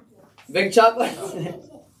big chocolate. Big chocolate?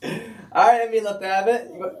 All right, Amila, have it.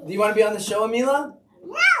 Do you want to be on the show, Amila?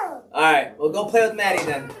 No. All right. Well, go play with Maddie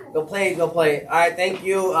then. Go play. All right, thank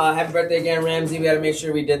you. Happy birthday again, Ramsey. We got to make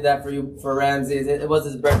sure we did that for Ramsey. It was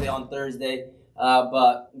his birthday on Thursday,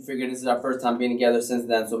 but we figured this is our first time being together since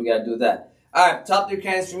then, so we got to do that. All right, top 3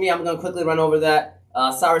 candies for me. I'm going to quickly run over that.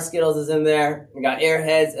 Sour Skittles is in there. We got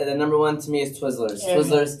Airheads, and then number 1 to me is Twizzlers.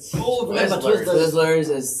 Airheads. Twizzlers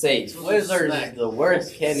is safe. Twizzlers is the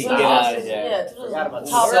worst candy. Twizzlers. Get out of here. Yeah, Forgot about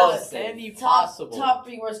top, So Worst safe. candy possible. top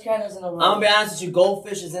 3 worst candies in the world. I'm going to be honest with you.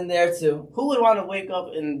 Goldfish is in there, too. Who would want to wake up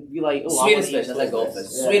and be like, oh, Sweetest I wanna fish. eat That's like Twizzlers?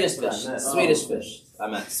 goldfish. Yeah, Sweetest that's fish. what I meant. Sweetest fish. I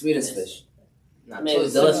meant sweetest fish. Nah, I mean,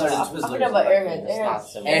 it's Twizzlers. similar to I Twizzlers. forgot about Airheads. It's not Airheads.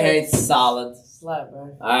 similar. Airheads solid. Slap,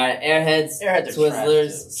 bro. All right, Airheads, Airheads are Twizzlers,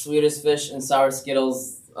 trash, too. Swedish Fish, and Sour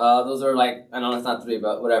Skittles. Those are like, I know it's not 3,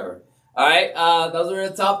 but whatever. All right, those are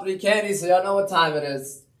the top 3 candies, so y'all know what time it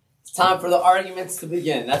is. It's time for the arguments to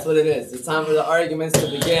begin. That's what it is. It's time for the arguments to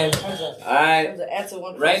begin. All right. Answer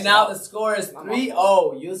one Right now, the score is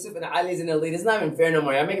 3-0. Yusuf and Ali's in the lead. It's not even fair no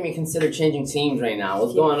more. You're making me consider changing teams right now.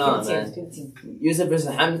 What's going on, man? Yusuf versus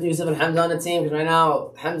Hamza. Yusuf and Hamza on the team because right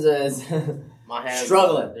now Hamza is My hands,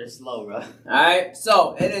 struggling. They're slow, bro. All right.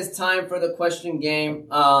 So it is time for the question game.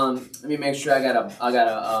 Let me make sure I got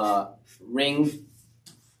a ring.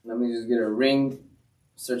 Let me just get a ring.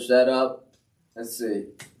 Search that up. Let's see.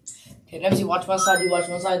 Okay, let me see. Watch one side. You watch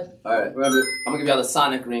one side. All right. Remember, I'm gonna give y'all the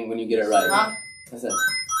Sonic ring when you get it right. Huh? That's it.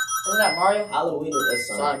 Isn't that Mario? Halloween is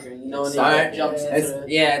Sonic, you know, when Sonic. he jumps into it.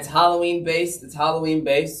 It's Halloween based. It's Halloween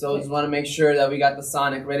based. So just want to make sure that we got the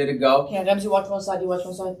Sonic ready to go. Okay, Ramsey, watch one side. You watch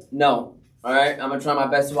one side. No. All right. I'm gonna try my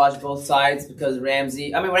best to watch both sides because Ramsey,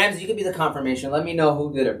 you could be the confirmation. Let me know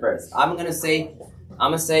who did it first. I'm gonna say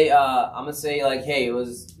like, hey, it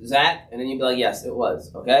was Zach, and then you'd be like, yes, it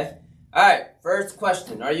was. Okay. All right. First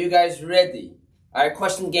question. Are you guys ready? All right.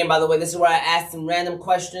 Question game. By the way, this is where I ask some random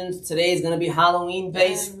questions. Today is gonna be Halloween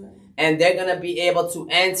based, and they're gonna be able to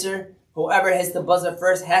answer. Whoever hits the buzzer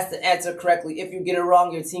first has to answer correctly. If you get it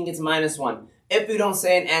wrong, your team gets -1. If you don't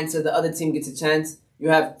say an answer, the other team gets a chance. You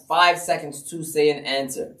have 5 seconds to say an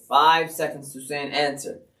answer. 5 seconds to say an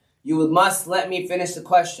answer. You must let me finish the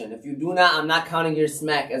question. If you do not, I'm not counting your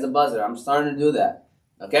smack as a buzzer. I'm starting to do that.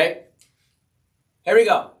 Okay? Here we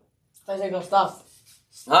go. I thought you said you're gonna stop.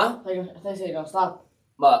 Huh? I thought you said you're gonna stop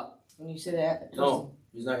What? when you say that. No,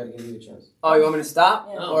 he's not gonna give you a chance. Oh, you want me to stop?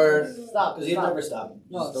 Yeah. Or Stop. Because he'll never stop.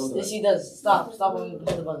 No, Just don't do yes, it. he does. Stop. Stop when you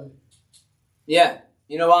hit the button. yeah.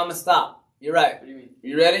 You know what? I'm gonna stop. You're right. What do you mean?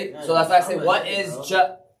 You ready? Yeah, So if I say I'm what ready, is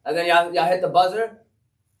bro. and then y'all hit the buzzer,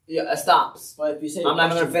 yeah, it stops. But if you say I'm not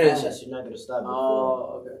gonna finish it. You're not gonna stop.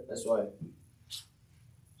 Oh, okay. That's why.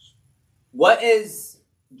 What is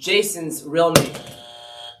Jason's real name?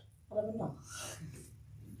 I don't even know.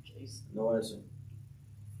 No answer.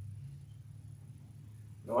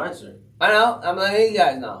 No answer. I know. I'm letting you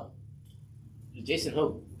guys know. Jason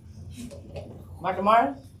who? Michael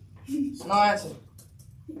Myers? No answer.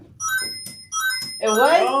 It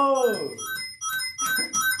was? Oh.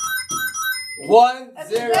 1-0. That's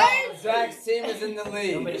his name? Zach's team is in the You want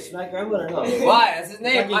me lead. to smack Rambo or no? Why? That's his I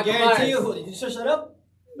name. can Michael guarantee Myers. you. Did you search that up?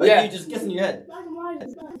 Or Yeah. you just guess in your head? Michael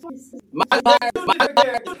Myers. That's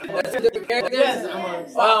a different character. Yes, I'm on.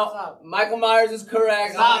 Well, Michael Myers is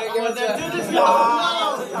correct. I'm gonna give it to Get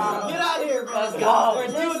out of here, bro. Let's go. We're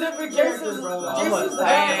two different characters, bro. Jason's the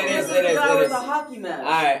Hey, it is, it is, guy it with is. the hockey match.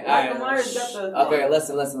 Alright, Michael alright. Myers got the. Okay,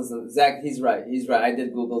 listen. Zach, he's right. I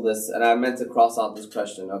did Google this, and I meant to cross out this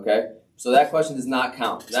question, okay? So that question does not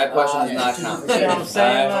count. That question does not count. You know what I'm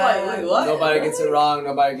saying? Alright? Wait, what? Nobody gets it wrong.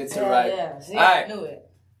 Nobody gets it right. Yeah. See, Alright. I knew it.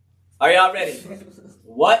 Are y'all ready?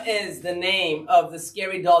 What is the name of the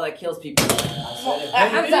scary doll that kills people?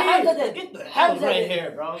 Hamza did. Get the Hamza hell right did.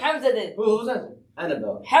 here, bro. Hamza did. Who's that?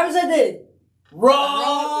 Annabelle. Hamza did.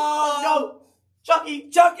 Wrong! Yo, Chucky.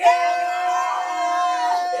 Chucky!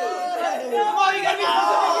 Come on, you gotta be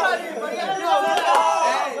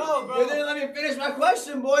You didn't let me finish my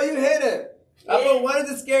question, boy. You hit it. I put, what is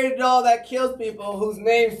the scary doll that kills people whose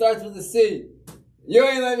name starts with a C? You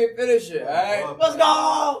ain't let me finish it, alright? Let's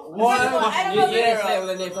go! One, I You don't know didn't zero. say with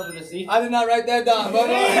the name starts with a C. I did not write that down. But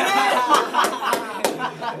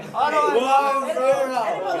Anyone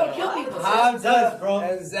gonna kill people. Hamza bro.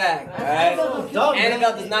 and Zach, alright? Dumb,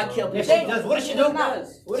 Annabelle does not kill Yes, people. she does. What does she do?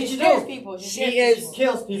 What did She she scares do? people. She scares is- people.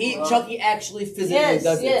 Kills people. He, bro. Chucky actually physically Yes,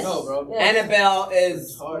 does yes. it. No, bro. Yes. Annabelle is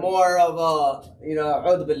It's hard. more of a,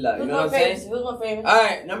 A'udhu billah, you Who's know more what I'm saying? famous? Who's more famous?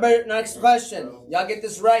 Alright, next question. Y'all get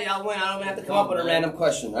this right, y'all win. I don't even have to come up with a random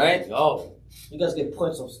question, alright? Go. You guys get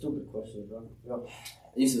points on stupid questions, bro. Yo.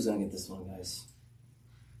 Yusuf's gonna get this one, guys.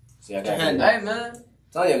 So y'all Your got hand. Hey, man.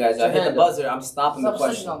 Tell you guys, I hit the Hand up. buzzer, I'm stopping the Stop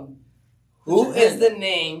sitting question. on me. Who Put your is hand the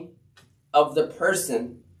name of the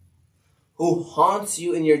person who haunts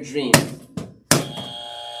you in your dreams?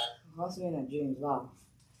 Haunts me in my dreams. Wow.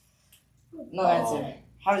 No answer.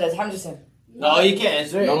 Hamza said. No, you can't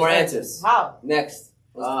answer it. No more answers. How? Next.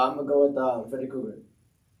 I'm gonna go with Freddy Krueger.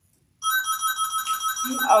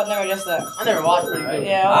 I would never guess that. I never watched it, right?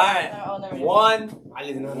 Yeah. Alright. I would never guess One. I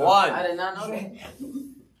didn't know. One. I did not know that.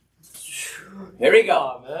 Here we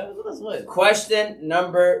go. Oh, man. Look at this win. Question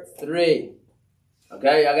number 3.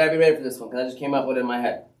 Okay, y'all gotta be ready for this one because I just came up with it in my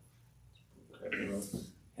head.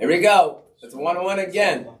 Here we go. It's 1-1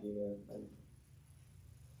 again.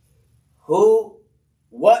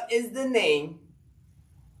 What is the name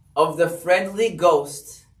of the friendly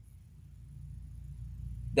ghost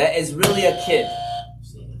that is really a kid?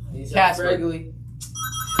 He's Casper. Wrigley.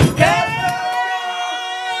 Hey,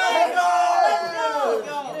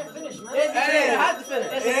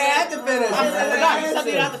 finish. You didn't have to finish. I forgot. You said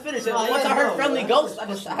you didn't have to finish. And once I heard friendly ghost, I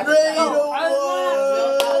had to 3-1.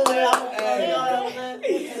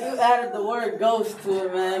 You added the word ghost to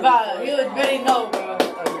it, man. Nah, you already know, bro.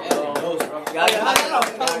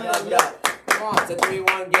 Come on, it's a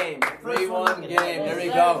 3-1 game. 3-1 game. There we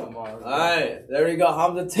go. Alright, there we go.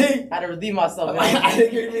 Hamza T. had to redeem myself, I man.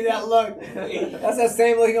 didn't give me that look. That's that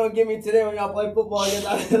same look you're gonna give me today when y'all play football against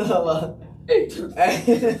Alabama.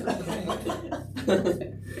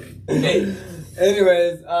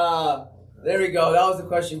 Anyways, there we go. That was the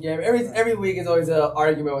question game. Every week is always an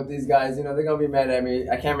argument with these guys. You know, they're gonna be mad at me.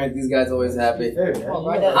 I can't make these guys always happy. Fair, man.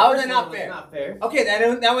 How is that not fair? Not fair. Okay,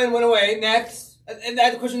 that one went away. Next. And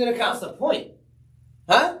that question didn't count. That's the point.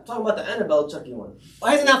 Huh? I'm talking about the Annabelle Chucky one.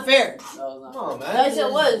 Why is it not fair? Come on, man. Yes,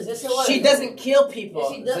 it was. Yes, it was. She doesn't kill people.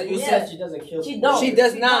 Yes, she does. So you Yeah. said She doesn't kill. She don't. She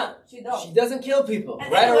does not. She don't. She doesn't kill people.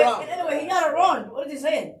 And Right anyway, or wrong? and anyway, he got it wrong. What is he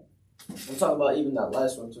saying? I'm talking about even that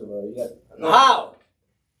last one too, bro. You got. How?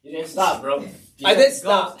 You didn't stop, bro. I did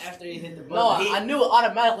stop. After you hit the button. No, I knew it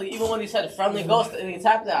automatically. Even when you said friendly ghost and he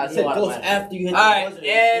tapped that, I I knew said ghost automatically. after you hit the Alright, buzzer.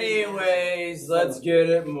 anyways, let's get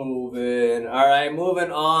it moving. Alright,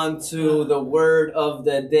 moving on to the word of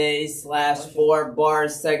the day / 4 bar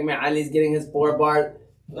segment. Ali's getting his 4 bar.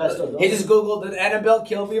 He just Googled, did Annabelle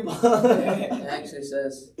kill people? It actually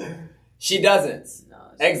says She doesn't. no.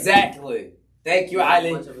 Exactly. Thank you,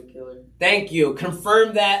 Ali. Much of a killer. Thank you.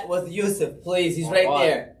 Confirm that with Yusuf, please. He's right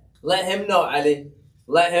there. Let him know, Ali.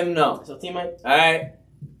 Let him know. So, teammate? Alright?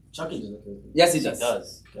 Chucky doesn't kill people. Yes, he He does.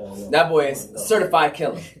 does. That boy is a certified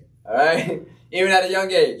killer. Alright? Even at a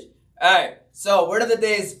young age. Alright, so word of the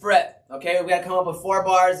day is fret. Okay, we gotta come up with 4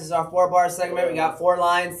 bars. This is our 4 bar segment. We got 4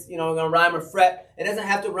 lines. You know, we're gonna rhyme or fret. It doesn't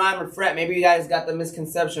have to rhyme or fret. Maybe you guys got the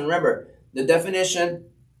misconception. Remember, the definition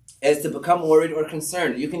is to become worried or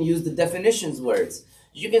concerned. You can use the definitions words.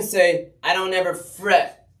 You can say, I don't ever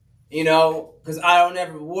fret, you know, because I don't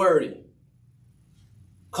ever worry.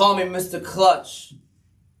 Call me Mr. Clutch.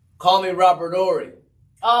 Call me Robert Ory.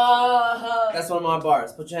 That's one of my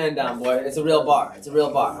bars. Put your hand down, boy. It's a real bar. It's a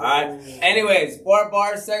real bar, alright? Anyways, 4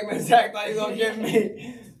 bar segment. Zach thought he was going to give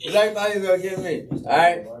me. Zach thought he was going to give me.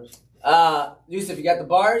 Alright? Yusuf, you got the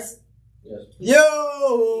bars? Yes.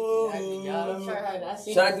 Yo!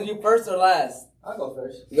 Should I do you first or last? I'll go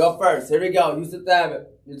first. You go first. Here we go. Yusuf David.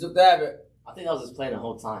 Yusuf David. I think I was just playing the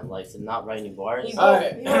whole time, like, to not write any bars. He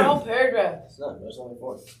Alright. wrote a whole paragraph. It's not, there's only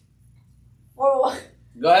 4. For what?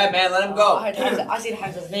 Go ahead, man. Let him go. I see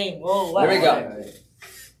Hamza's name. Whoa, Here we go.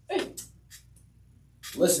 Alright.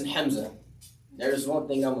 Listen, Hamza. There's one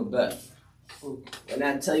thing I'm a bet. When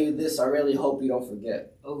I tell you this, I really hope you don't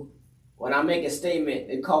forget. Oh. When I make a statement,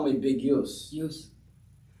 they call me Big Use.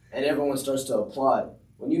 And everyone starts to applaud.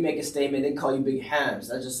 When you make a statement, they call you Big Hams.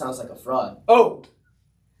 That just sounds like a fraud. Oh.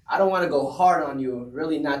 I don't want to go hard on you,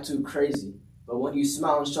 really not too crazy. But when you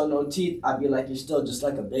smile and show no teeth, I be like you're still just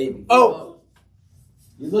like a baby. Oh.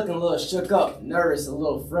 You looking a little shook up, nervous, a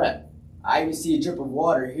little fret. I even see a drip of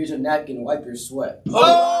water. Here's your napkin, wipe your sweat.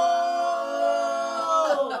 Oh!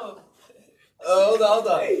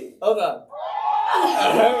 Hold on.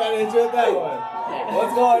 I enjoyed that one.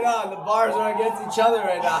 What's going on? The bars are against each other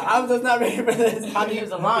right now. Hamza's not ready for this. I to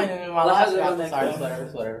use a line in my last rap. Sorry,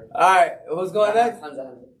 whatever. Alright, who's going next?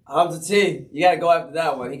 Hamza. Hamza T. You gotta go after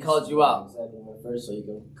that one. He called you out. Exactly, my first, so you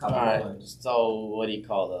can copy my Alright, line. so what do you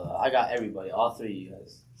call I got everybody, all 3 of you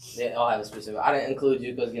guys. They all have a specific. I didn't include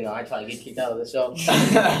you because, you know, I try to get kicked out of the show.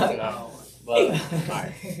 You know, but,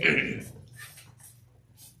 alright.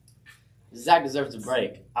 Zach deserves a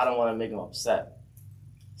break. I don't want to make him upset.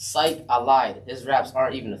 Psych, I lied. His raps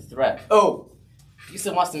aren't even a threat. Oh.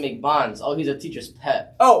 Yusuf wants to make bonds. Oh, he's a teacher's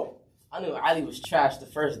pet. Oh. I knew Ali was trash the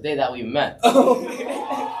first day that we met. Oh.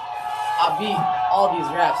 I beat all these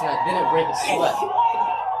raps and I didn't break a sweat.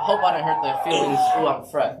 I hope I didn't hurt their feelings. Ooh, I'm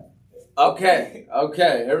fret. Okay.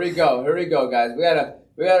 Here we go, guys.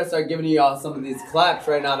 We gotta start giving you all some of these claps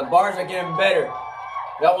right now. The bars are getting better.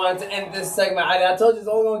 Y'all wanted to end this segment. I told you it's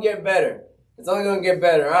only gonna get better. It's only gonna get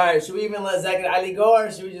better. All right. Should we even let Zach and Ali go,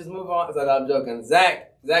 or should we just move on? So, no, I'm joking.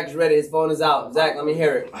 Zach is ready. His phone is out. Zach, let me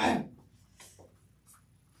hear it.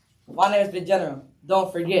 My name is Big General.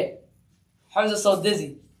 Don't forget. Hamza's so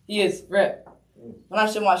dizzy. He is fret. When I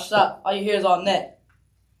shoot my shot, all you hear is all net.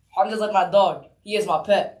 Hamza's like my dog. He is my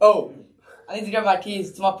pet. Oh. I need to get my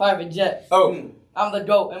keys to my private jet. Oh. I'm the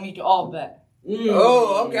GOAT and we can all bet.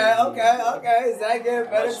 Oh, okay. Zach getting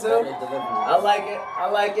better too. I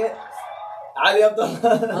like it. Ali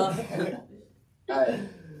Abdullah. Alright.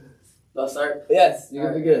 Do I start? Yes, you're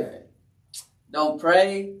gonna be good. Alright. Don't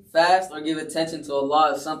pray, fast, or give attention to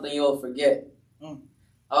Allah is something you'll forget.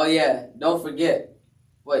 Oh yeah, don't forget.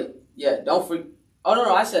 Wait, yeah, don't Oh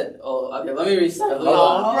no, I said. Oh, okay. Let me restart. Hold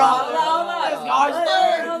on. Hold on. It's God's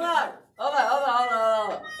turn. Hold on. All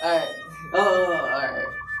right. All right.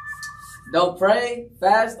 Don't pray,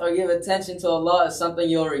 fast, or give attention to Allah is something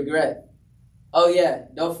you'll regret. Oh yeah,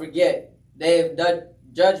 don't forget. Day of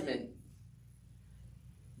judgment.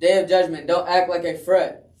 Day of judgment. Don't act like a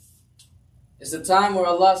fret. It's a time where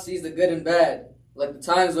Allah sees the good and bad. Like the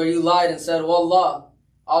times where you lied and said, Wallah,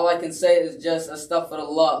 all I can say is just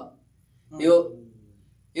astaghfirullah. He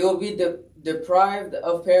will be deprived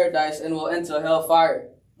of paradise and will enter hellfire.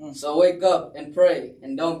 So wake up and pray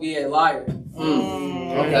and don't be a liar.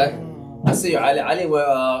 Okay. I see you, Ali. Ali,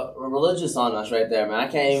 we're religious on us right there, man. I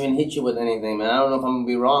can't even hit you with anything, man. I don't know if I'm going to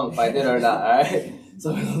be wrong if I did or not, all right?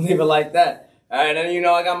 So we'll leave it like that. All right, and then,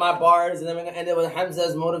 I got my bars, and then we're going to end it with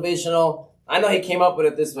Hamza's motivational. I know he came up with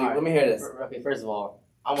it this week. Right. Let me hear this. Okay, first of all,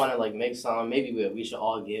 I want to make some. Maybe we should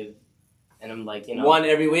all give, and I'm one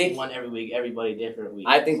every week? One every week, everybody different week.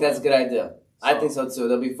 I think that's a good idea. I think so too.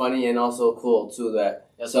 They'll be funny and also cool too.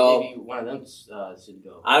 So maybe one of them should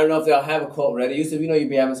go. I don't know if they'll have a quote ready. Yusuf, you'd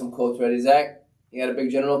be having some quotes ready. Zach, you got a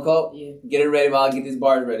big general quote? Yeah. Get it ready while I get these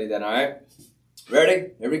bars ready then, all right?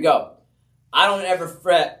 Ready? Here we go. I don't ever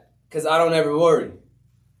fret because I don't ever worry.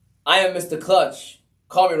 I am Mr. Clutch.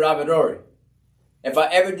 Call me Robert Ory. If I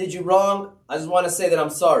ever did you wrong, I just want to say that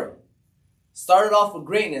I'm sorry. Started off with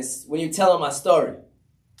greatness when you telling my story.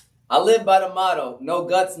 I live by the motto, no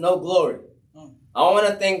guts, no glory. I want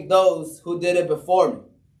to thank those who did it before me.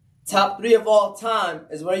 Top 3 of all time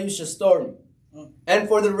is where you should store me. And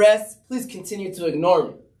for the rest, please continue to ignore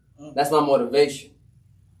me. That's my motivation.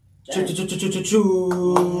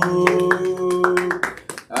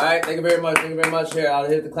 Alright, thank you very much. Thank you very much. Here, I'll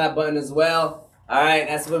hit the clap button as well. Alright,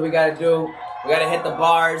 that's what we got to do. We got to hit the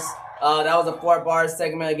bars. That was a 4-bar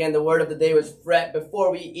segment. Again, the word of the day was fret.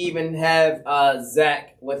 Before we even have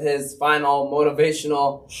Zach with his final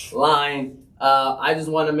motivational line, I just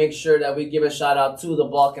want to make sure that we give a shout out to the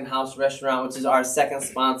Balkan House Restaurant, which is our second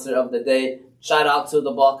sponsor of the day. Shout out to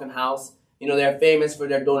the Balkan House. They're famous for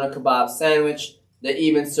their doner kebab sandwich. They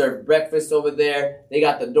even serve breakfast over there. They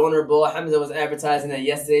got the doner bowl. Hamza was advertising that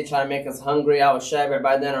yesterday, trying to make us hungry. I was shabby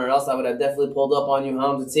by then, or else I would have definitely pulled up on you,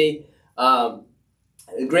 Hamza T.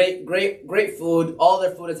 Great food. All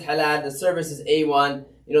their food is halal. The service is A1.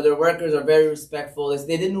 Their workers are very respectful.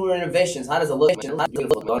 They did new renovations. How does it look? Yeah,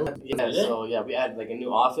 we added a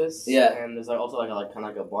new office. Yeah. And there's also kind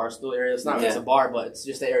of a bar stool area. It's not it's a bar, but it's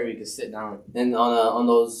just the area where you can sit down. And on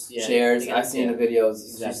those chairs, I've seen the videos.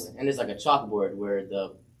 Exactly. And there's a chalkboard where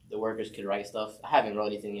the workers could write stuff. I haven't wrote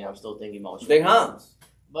anything yet. I'm still thinking about Big Hams.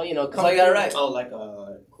 But that's all you gotta write. Oh, like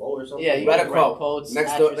a quote or something? Yeah, you write a quote. Quotes,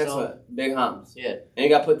 next one. Big Hams. Yeah. And you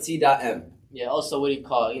gotta put T.M. Yeah, also what do you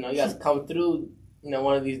call it? You guys come through,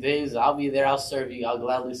 one of these days, I'll be there, I'll serve you, I'll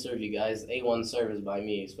gladly serve you guys. A1 service by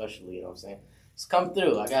me, especially, you know what I'm saying? Just come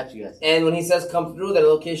through, I got you guys. And when he says come through, their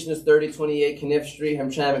location is 3028 Kniff Street,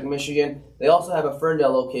 Hamtramck, Michigan. They also have a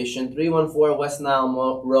Ferndale location, 314 West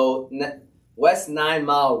 9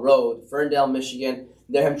 Mile Road, Ferndale, Michigan.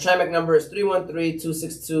 Their Hamtramck number is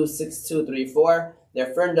 313-262-6234.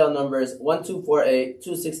 Their Ferndale number is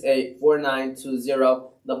 1248-268-4920.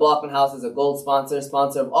 The Balkan House is a gold sponsor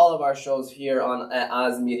of all of our shows here at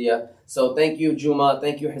Oz Media. So thank you, Juma.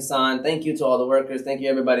 Thank you, Hassan. Thank you to all the workers. Thank you,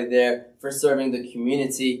 everybody there, for serving the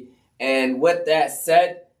community. And with that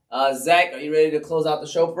said, Zach, are you ready to close out the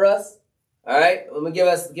show for us? All right. Let me give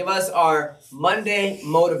us our Monday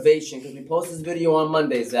motivation, because we post this video on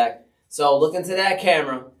Monday, Zach. So look into that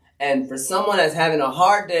camera, and for someone that's having a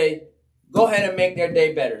hard day, go ahead and make their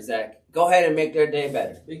day better, Zach. Go ahead and make their day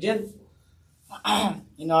better. Big Jim. I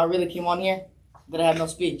really came on here, but I have no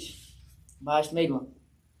speech. But I just made one.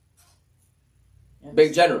 Yeah.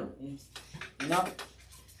 Big General. If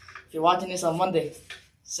you're watching this on Monday,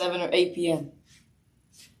 7 or 8 p.m.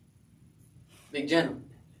 Big General.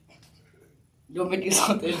 Go make you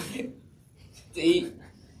something to eat.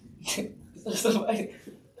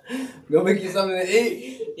 Go make you something to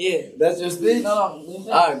eat? Yeah. That's your speech? No. All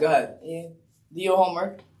right, go ahead. Yeah. Do your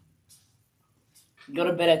homework. Go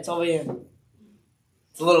to bed at 12 a.m.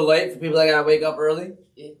 It's a little late for people that gotta wake up early.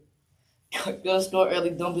 Yeah. Go to school early.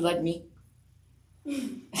 Don't be like me.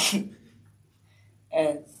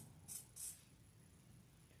 And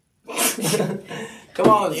Come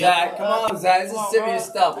on, Zach. This is serious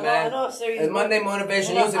stuff, I man. know, serious. It's Monday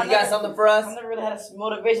motivation. Yusuf, you got something for us? I never really had a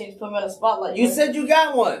motivation. You just put me on the spotlight. You said you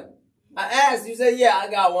got one. I asked. You said, yeah, I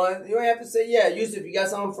got one. You don't have to say, yeah. Yusuf, you got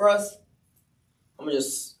something for us? I'm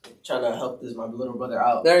just trying to help my little brother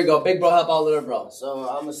out. There you go. Big bro, help out little bro. So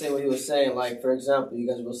I'm going to say what he was saying. Like, for example, you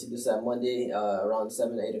guys will see this at Monday around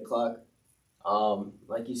 7 to 8 o'clock.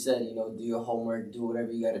 Like you said, you know, do your homework, do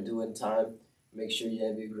whatever you got to do in time. Make sure you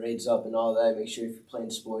have your grades up and all that. Make sure if you're playing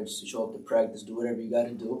sports, show up to practice, do whatever you got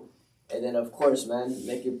to do. And then, of course, man,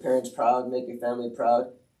 make your parents proud, make your family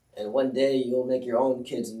proud. And one day you'll make your own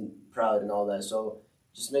kids proud and all that. So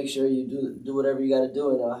just make sure you do whatever you got to do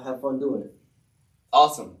and have fun doing it.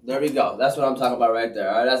 Awesome. There we go. That's what I'm talking about right there.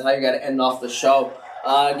 All right, that's how you got to end off the show.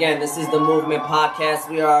 Again, this is the Movement Podcast.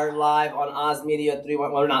 We are live on Oz Media 313.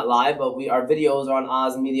 Well, we're not live, but our videos are on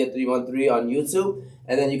Oz Media 313 on YouTube.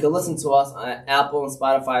 And then you can listen to us on Apple and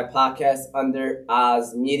Spotify podcasts under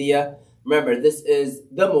Oz Media. Remember, this is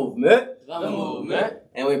The Movement. The Movement.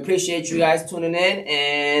 And we appreciate you guys tuning in.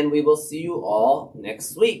 And we will see you all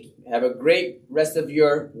next week. Have a great rest of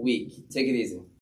your week. Take it easy.